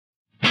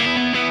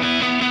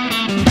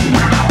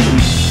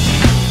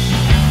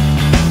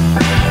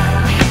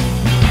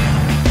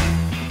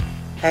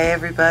Hey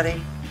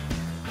everybody,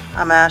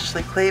 I'm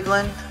Ashley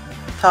Cleveland,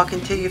 talking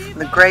to you from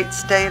the great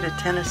state of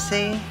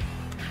Tennessee.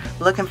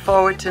 Looking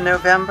forward to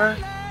November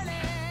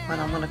when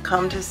I'm going to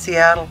come to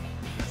Seattle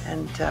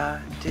and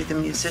do the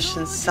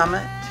Musicians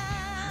Summit.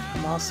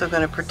 I'm also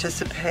going to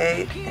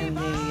participate in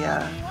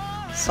the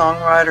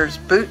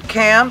Songwriters Boot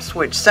Camps,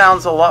 which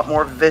sounds a lot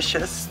more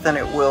vicious than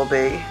it will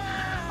be,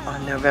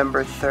 on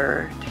November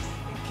 3rd.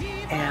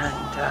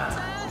 And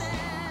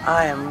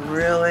I am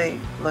really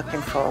looking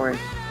forward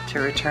to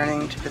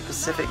returning to the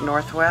Pacific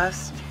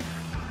Northwest.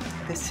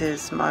 This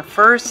is my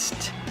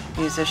first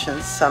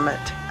Musicians Summit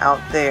out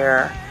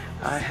there.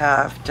 I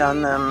have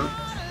done them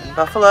in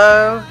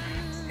Buffalo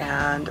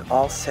and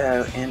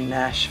also in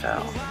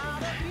Nashville.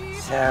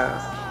 So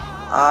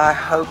I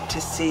hope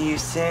to see you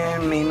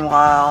soon.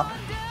 Meanwhile,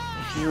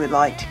 if you would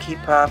like to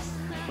keep up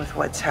with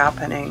what's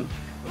happening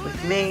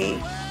with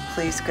me,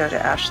 please go to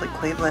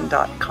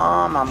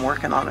ashleycleveland.com. I'm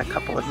working on a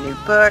couple of new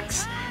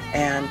books,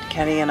 and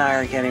Kenny and I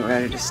are getting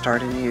ready to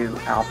start a new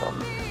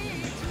album.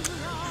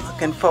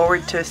 Looking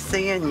forward to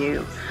seeing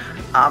you.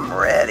 I'm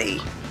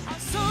ready.